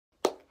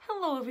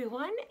Hello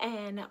everyone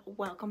and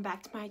welcome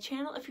back to my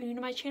channel. If you're new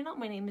to my channel,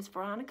 my name is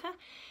Veronica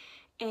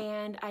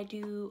and I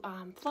do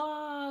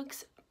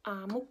vlogs,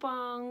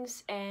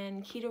 mukbangs,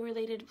 and keto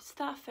related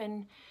stuff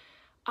and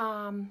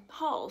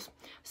hauls.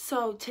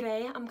 So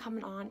today I'm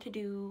coming on to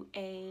do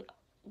a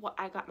what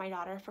I got my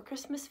daughter for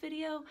Christmas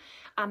video.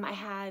 I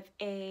have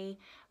a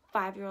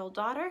 5-year-old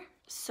daughter,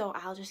 so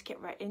I'll just get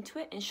right into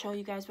it and show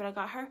you guys what I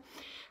got her.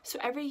 So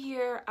every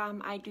year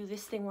I do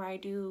this thing where I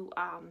do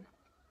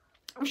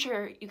I'm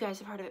sure you guys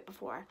have heard of it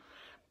before,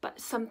 but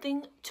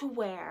something to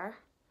wear,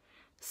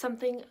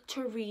 something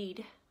to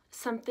read,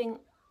 something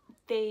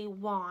they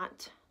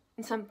want,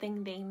 and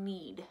something they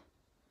need.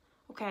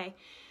 Okay,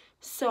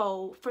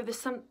 so for the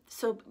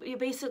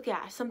basically,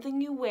 yeah, something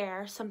you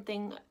wear,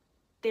 something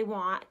they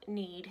want,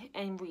 need,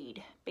 and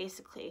read,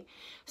 basically.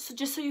 So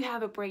just so you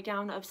have a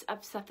breakdown of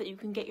stuff that you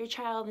can get your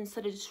child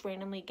instead of just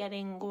randomly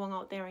going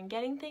out there and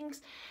getting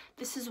things.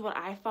 This is what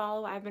I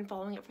follow. I've been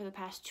following it for the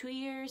past 2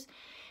 years.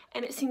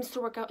 And it seems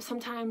to work out.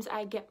 Sometimes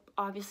I get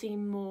obviously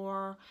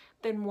more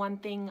than one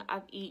thing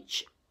of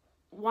each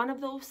one of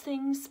those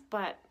things,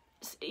 but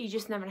you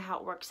just never know how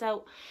it works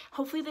out.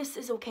 Hopefully this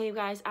is okay, you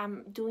guys.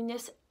 I'm doing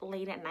this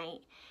late at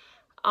night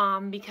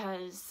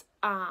because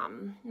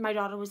my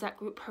daughter was at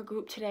her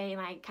group today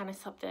and I kind of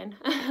slept in.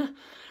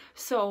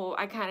 So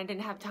I kind of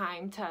didn't have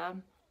time to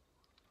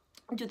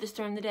do this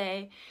during the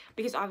day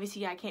because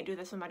obviously I can't do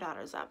this when my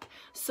daughter's up.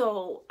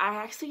 So I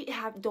actually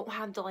don't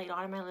have the light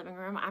on in my living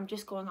room. I'm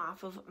just going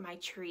off of my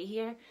tree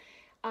here.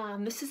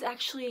 This is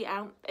actually,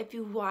 if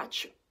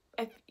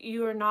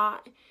you're new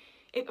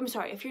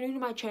to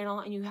my channel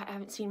and you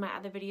haven't seen my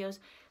other videos,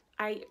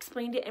 I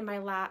explained it in my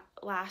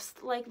last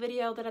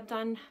video that I've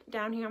done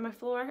down here on my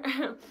floor.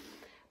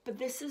 But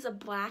this is a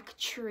black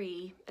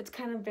tree. It's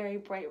kind of very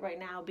bright right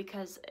now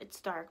because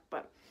it's dark,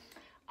 but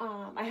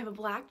I have a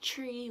black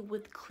tree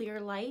with clear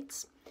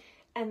lights,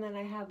 and then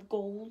I have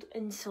gold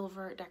and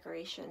silver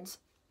decorations.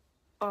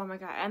 Oh my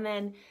god. And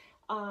then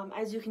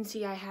as you can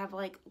see, I have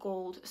like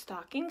gold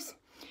stockings.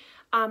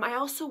 I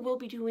also will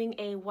be doing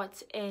a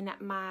what's in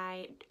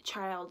my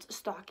child's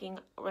stocking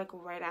like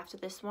right after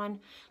this one.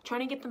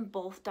 Trying to get them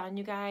both done,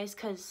 you guys,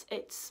 because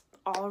it's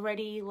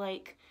already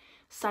like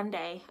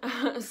Sunday.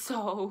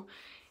 So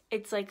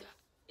it's like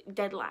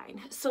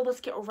deadline. So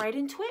let's get right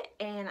into it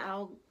and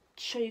I'll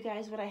show you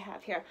guys what I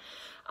have here.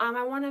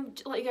 I want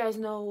to let you guys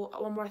know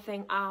one more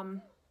thing.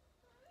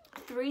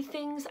 3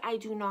 things I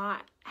do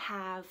not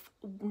have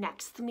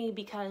next to me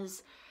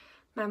because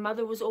my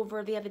mother was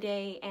over the other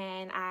day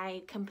and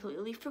I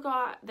completely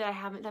forgot that I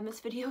haven't done this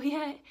video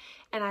yet,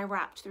 and I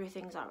wrapped 3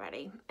 things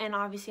already, and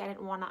obviously I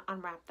didn't want to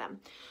unwrap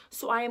them.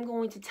 So I am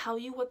going to tell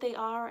you what they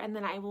are, and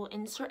then I will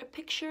insert a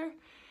picture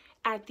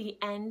at the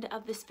end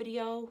of this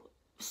video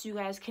so you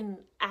guys can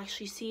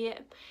actually see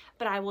it,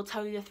 but I will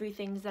tell you the 3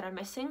 things that are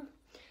missing.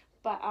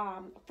 But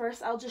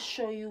first I'll just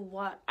show you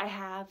what I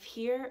have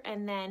here,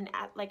 and then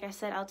like I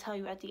said, I'll tell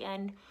you at the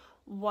end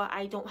what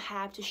I don't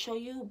have to show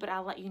you, but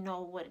I'll let you know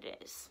what it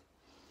is.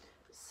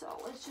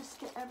 So let's just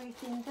get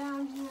everything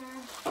down here.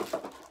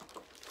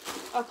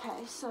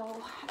 Okay,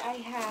 so I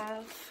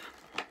have,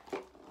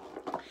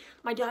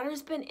 my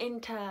daughter's been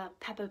into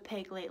Peppa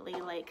Pig lately,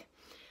 like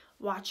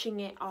watching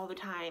it all the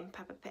time,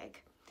 Peppa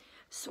Pig.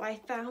 So I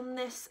found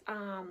this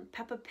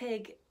Peppa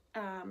Pig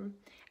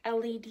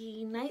LED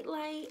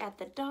nightlight at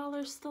the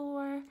dollar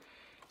store.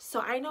 So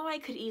I know I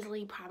could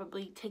easily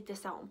probably take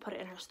this out and put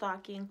it in her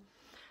stocking,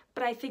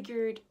 but I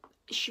figured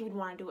she would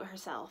want to do it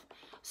herself.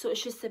 So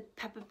it's just a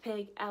Peppa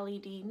Pig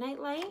LED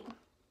nightlight.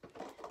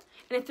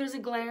 And if there's a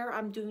glare,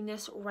 I'm doing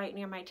this right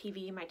near my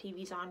TV. My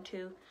TV's on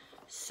too.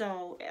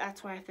 So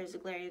that's why if there's a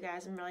glare, you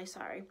guys, I'm really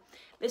sorry.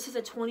 This is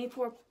a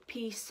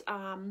 24-piece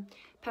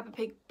Peppa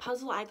Pig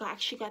puzzle. I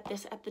actually got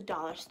this at the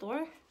dollar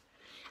store.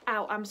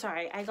 Oh, I'm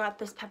sorry. I got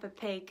this Peppa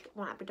Pig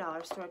one at the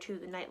dollar store too,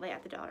 the nightlight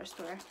at the dollar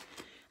store.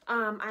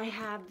 I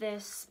have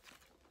this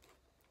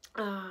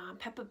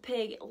Peppa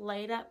Pig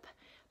light up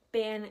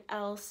band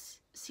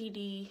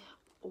LCD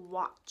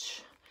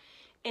watch.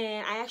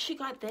 And I actually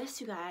got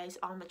this, you guys,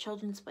 on the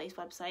Children's Place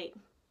website.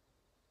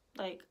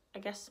 Like, I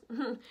guess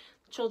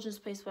Children's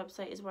Place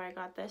website is where I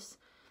got this.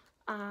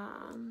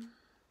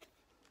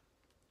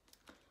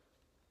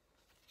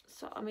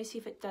 So let me see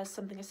if it does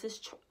something. It says,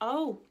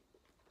 oh,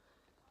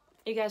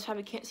 you guys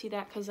probably can't see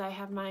that because I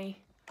have my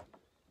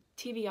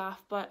TV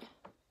off, but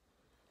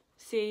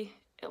see,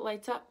 it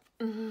lights up.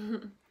 Put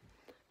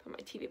my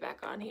TV back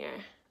on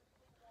here.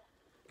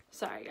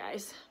 Sorry,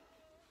 guys.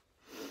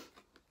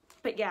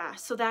 But yeah,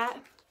 so that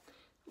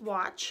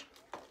watch.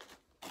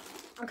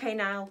 Okay,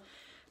 now,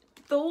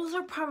 those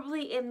are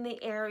probably in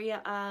the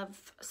area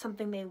of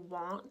something they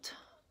want,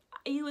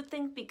 you would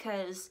think,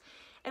 because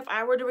if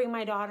I were to bring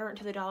my daughter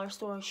into the dollar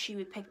store, she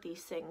would pick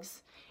these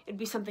things. It'd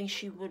be something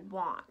she would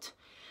want.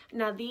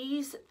 Now,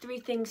 these 3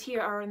 things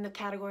here are in the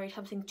category of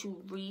something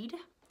to read.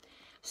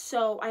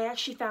 So I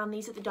actually found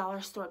these at the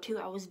dollar store too.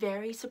 I was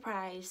very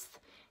surprised,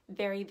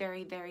 very,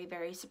 very, very,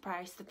 very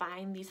surprised to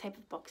find these type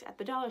of books at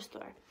the dollar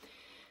store.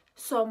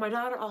 So my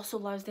daughter also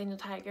loves Daniel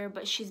Tiger,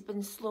 but she's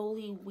been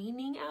slowly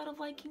weaning out of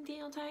liking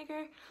Daniel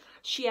Tiger.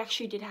 She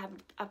actually did have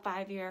her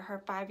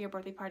 5-year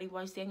birthday party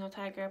was Daniel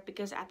Tiger,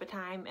 because at the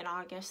time in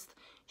August,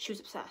 she was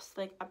obsessed,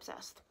 like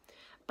obsessed.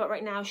 But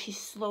right now she's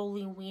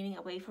slowly weaning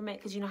away from it,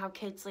 because you know how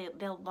kids, like,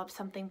 they'll love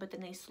something, but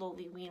then they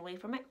slowly wean away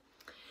from it.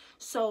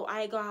 So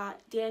I got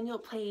Daniel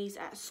Plays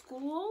at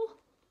School.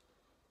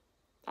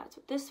 That's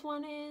what this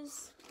one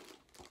is.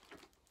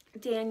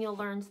 Daniel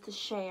Learns to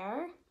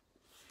Share.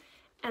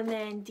 And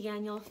then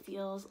Daniel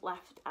Feels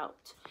Left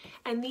Out.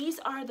 And these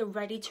are the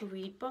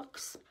ready-to-read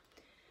books.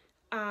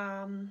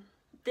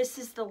 This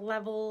is the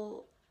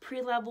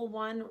pre-level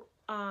 1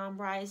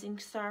 Rising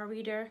Star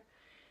Reader.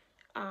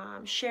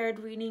 Shared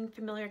reading,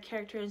 familiar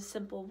characters,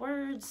 simple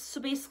words. So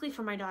basically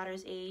for my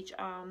daughter's age,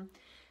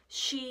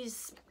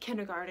 she's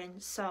kindergarten,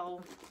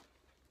 so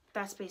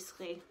that's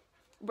basically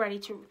ready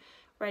to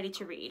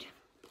read.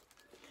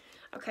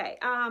 Okay,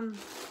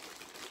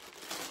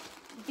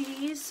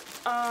 these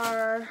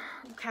are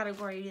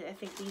category, I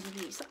think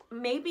these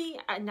maybe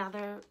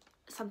another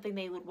something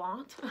they would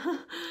want. I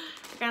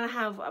kind of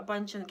have a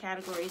bunch of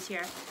categories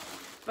here,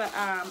 but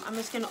I'm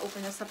just gonna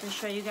open this up and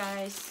show you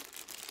guys.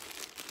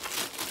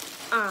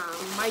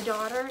 My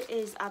daughter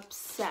is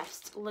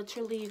obsessed,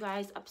 literally, you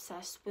guys,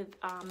 obsessed with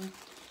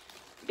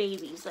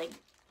babies, like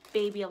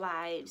Baby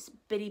Alives,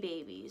 Bitty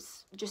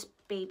Babies, just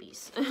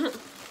babies.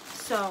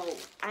 So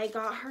I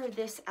got her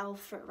this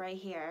outfit right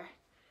here.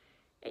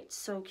 It's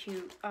so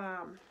cute.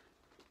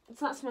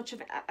 It's not so much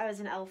of as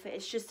an outfit,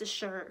 it's just a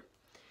shirt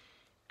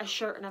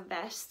and a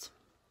vest.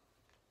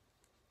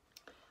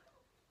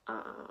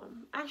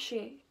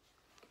 Actually,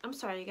 I'm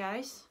sorry, you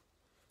guys.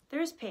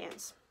 There's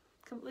pants.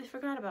 Completely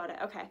forgot about it.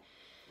 Okay.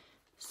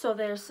 So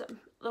there's some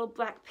little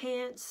black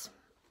pants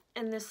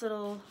and this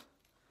little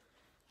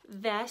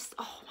vest.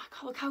 Oh my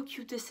god, look how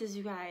cute this is,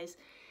 you guys.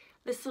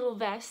 This little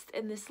vest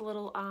and this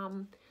little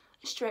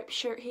striped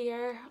shirt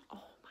here.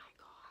 Oh my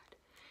god.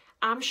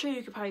 I'm sure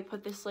you could probably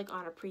put this like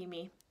on a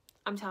preemie.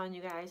 I'm telling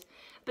you guys.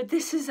 But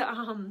this is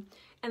and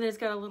it's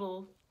got a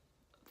little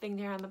thing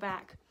there on the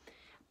back.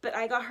 But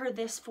I got her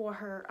this for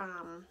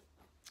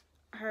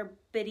her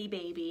bitty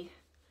baby.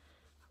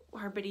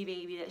 Her bitty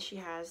baby that she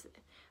has.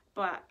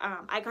 But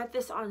I got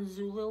this on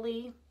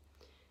Zulily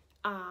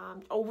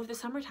over the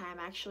summertime,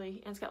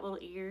 actually, and it's got little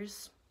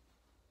ears.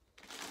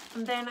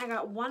 And then I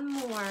got one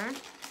more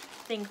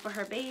thing for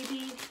her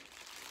baby.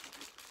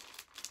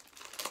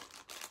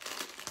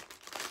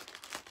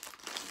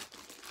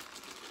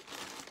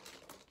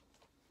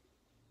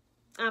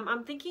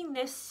 I'm thinking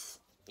this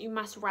you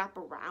must wrap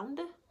around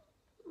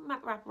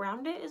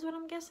it is what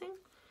I'm guessing.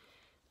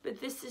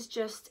 But this is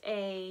just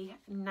a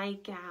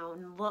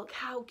nightgown. Look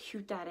how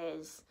cute that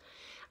is.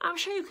 I'm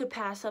sure you could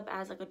pass up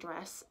as like a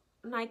dress,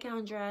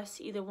 nightgown,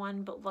 dress, either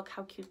one, but look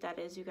how cute that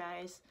is, you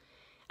guys.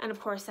 And of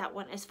course that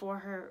one is for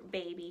her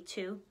baby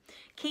too.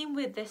 Came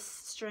with this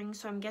string,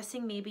 so I'm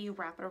guessing maybe you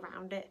wrap it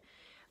around it.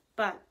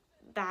 But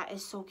that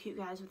is so cute,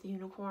 guys, with the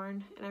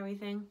unicorn and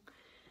everything.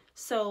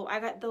 So I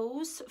got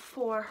those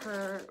for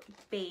her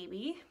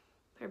baby,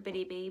 her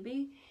bitty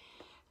baby.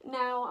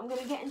 Now I'm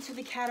gonna get into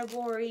the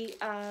category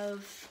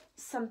of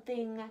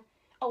something.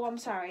 Oh, I'm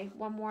sorry,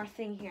 one more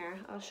thing here.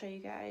 I'll show you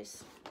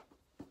guys.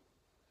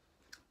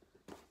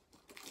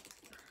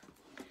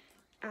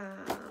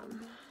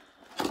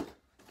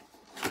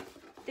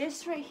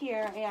 This right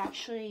here I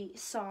actually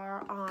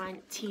saw on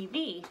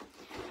TV,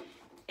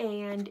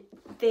 and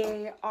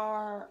they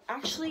are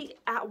actually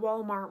at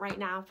Walmart right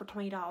now for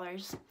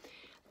 $20,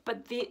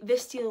 but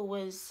this deal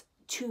was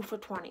 2 for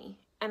 $20,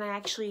 and I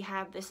actually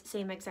have this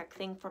same exact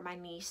thing for my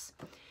niece.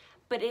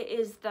 But it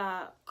is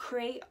the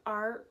Create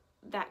Art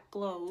That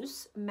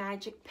Glows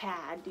Magic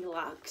Pad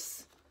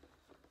Deluxe.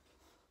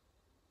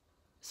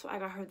 So I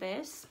got her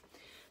this.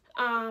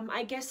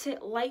 I guess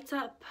it light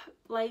up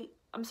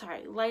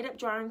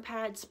drawing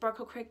pad,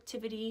 sparkle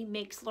creativity,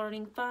 makes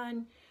learning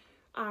fun,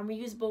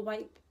 reusable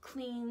wipe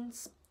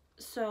cleans.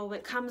 So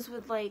it comes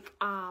with like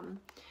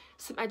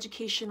some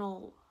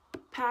educational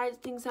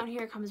pad things down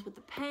here. It comes with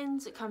the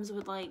pens. It comes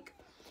with like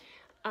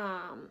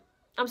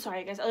I'm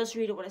sorry guys, I'll just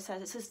read it what it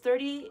says. It says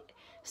 30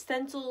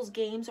 stencils,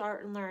 games,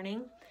 art, and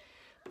learning,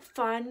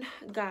 fun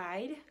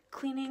guide,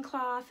 cleaning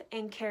cloth,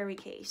 and carry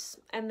case.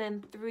 And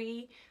then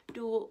 3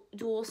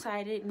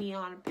 dual-sided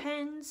neon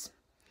pens.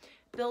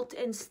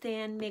 Built-in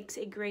stand makes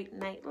a great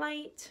night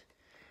light.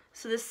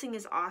 So this thing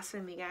is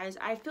awesome, you guys.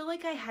 I feel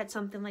like I had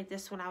something like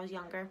this when I was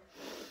younger.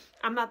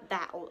 I'm not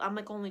that old. I'm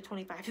like only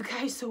 25, you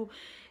guys. So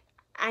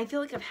I feel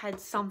like I've had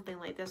something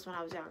like this when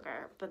I was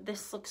younger. But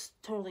this looks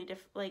totally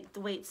different. Like the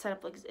way it's set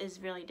up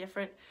is really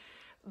different.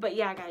 But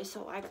yeah, guys.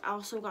 So I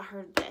also got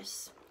her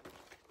this.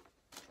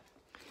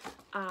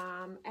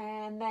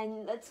 And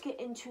then let's get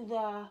into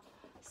the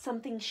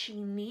something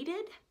she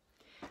needed.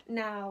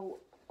 Now,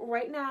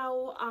 right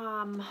now,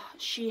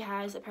 she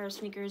has a pair of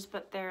sneakers,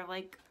 but they're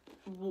like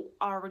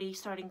already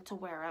starting to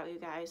wear out, you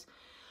guys.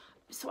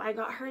 So I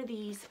got her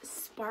these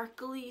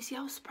sparkly, see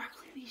how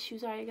sparkly these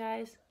shoes are, you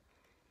guys?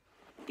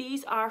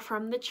 These are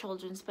from the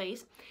Children's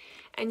Place,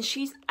 and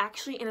she's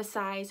actually in a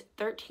size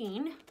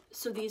 13.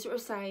 So these are a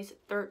size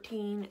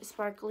 13,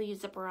 sparkly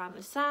zipper on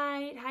the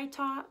side, high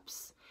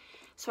tops.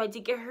 So I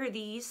did get her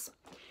these.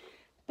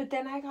 But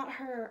then I got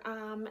her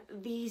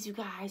these, you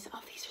guys.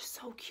 Oh, these are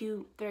so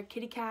cute. They're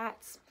kitty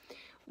cats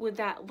with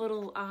that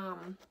little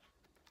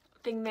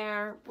thing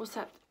there. What's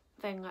that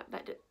thing?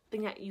 That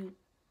thing that you...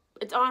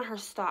 It's on her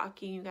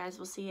stocking. You guys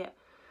will see it.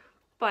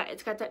 But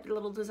it's got that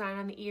little design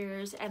on the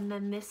ears. And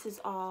then this is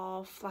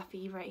all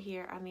fluffy right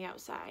here on the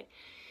outside.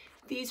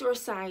 These are a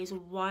size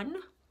 1.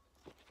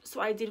 So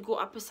I did go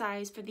up a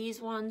size for these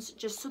ones,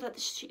 just so that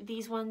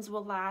these ones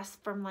will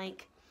last from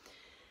like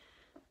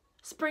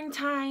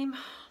springtime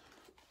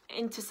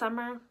into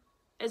summer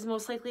is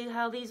most likely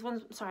how these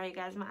ones, sorry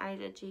guys, my eye's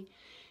itchy,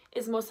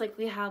 is most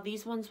likely how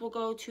these ones will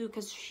go to,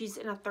 because she's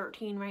in a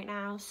 13 right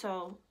now.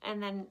 So,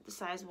 and then the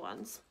size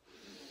 1s.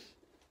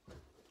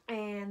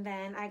 And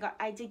then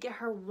I did get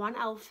her one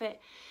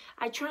outfit.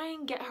 I try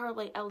and get her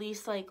like at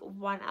least like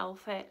one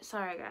outfit.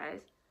 Sorry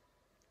guys.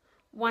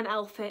 One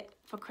outfit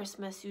for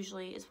Christmas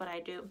usually is what I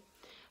do.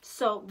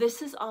 So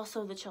this is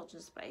also the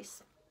Children's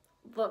Place.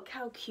 Look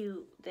how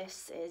cute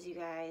this is, you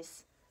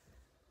guys.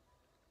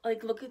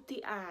 Like, look at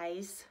the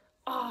eyes.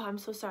 Oh, I'm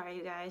so sorry,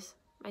 you guys.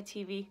 My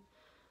TV.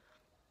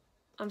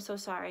 I'm so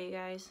sorry, you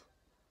guys.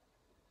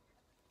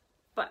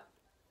 But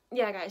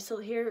yeah, guys, so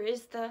here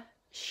is the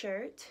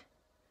shirt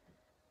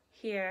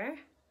here.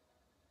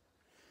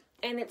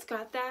 And it's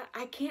got that,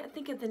 I can't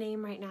think of the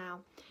name right now.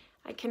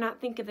 I cannot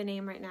think of the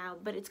name right now,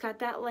 but it's got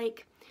that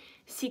like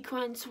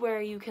sequence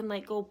where you can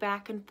like go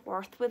back and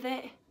forth with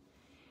it,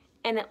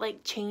 and it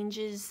like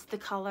changes the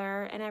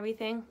color and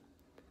everything.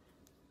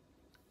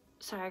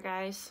 Sorry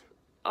guys.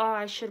 Oh,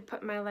 I should have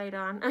put my light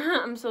on.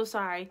 I'm so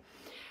sorry.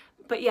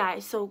 But yeah,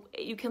 so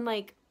you can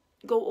like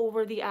go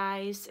over the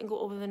eyes and go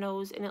over the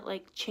nose, and it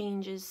like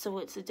changes so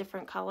it's a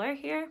different color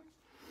here.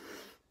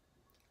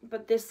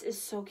 But this is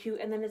so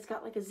cute. And then it's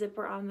got like a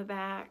zipper on the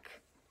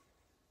back.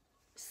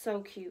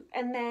 So cute.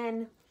 And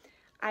then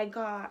I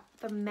got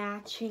the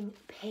matching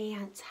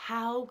pants.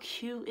 How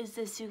cute is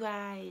this, you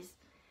guys?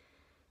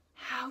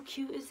 How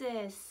cute is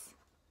this?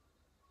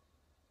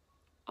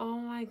 Oh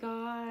my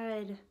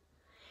god.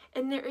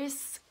 And there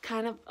is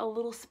kind of a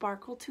little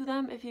sparkle to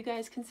them, if you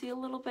guys can see a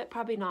little bit.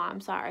 Probably not,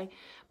 I'm sorry.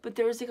 But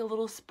there's like a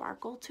little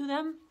sparkle to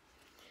them.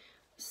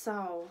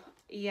 So,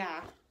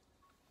 yeah.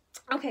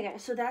 Okay,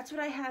 guys, so that's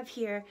what I have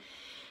here.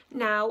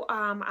 Now,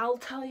 I'll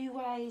tell you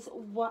guys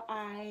what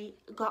I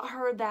got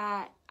her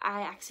that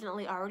I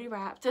accidentally already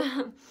wrapped.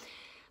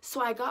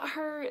 So I got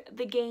her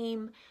the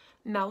game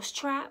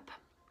Mousetrap.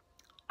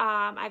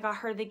 I got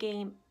her the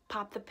game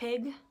Pop the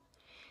Pig.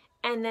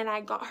 And then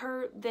I got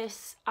her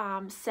this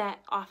set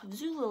off of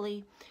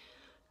Zulily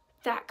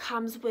that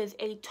comes with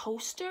a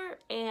toaster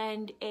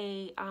and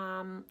a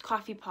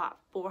coffee pot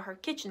for her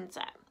kitchen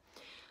set.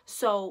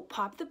 So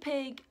Pop the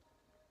Pig,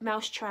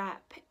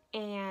 Mousetrap,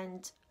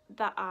 and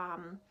the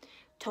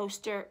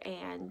toaster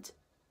and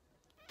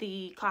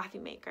the coffee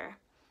maker.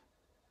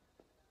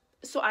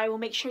 So I will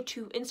make sure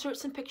to insert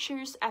some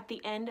pictures at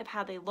the end of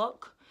how they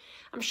look.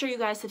 I'm sure you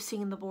guys have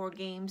seen the board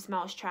games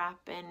Mousetrap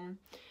and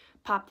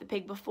Pop the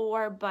Pig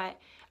before, but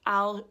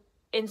I'll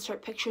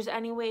insert pictures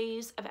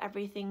anyways of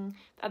everything,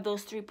 of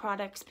those 3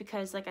 products,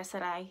 because like I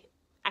said, I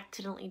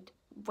accidentally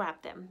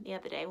wrapped them the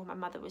other day when my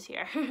mother was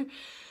here.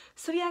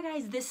 So yeah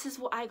guys, this is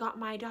what I got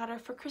my daughter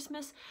for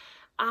Christmas.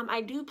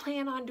 I do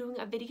plan on doing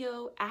a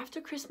video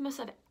after Christmas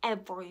of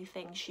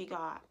everything she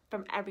got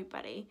from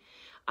everybody.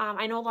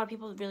 I know a lot of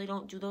people really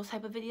don't do those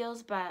type of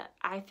videos, but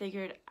I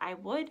figured I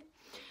would.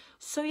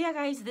 So yeah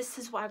guys, this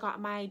is what I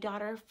got my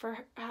daughter for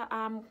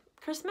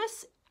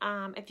Christmas.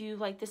 If you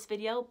like this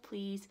video,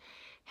 please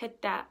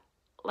hit that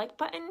like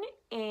button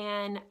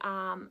and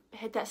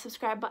hit that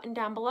subscribe button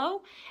down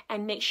below,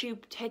 and make sure you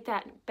hit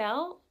that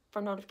bell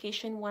for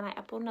notification when I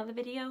upload another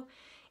video.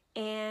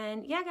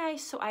 And yeah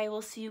guys, so I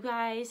will see you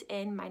guys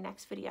in my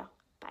next video.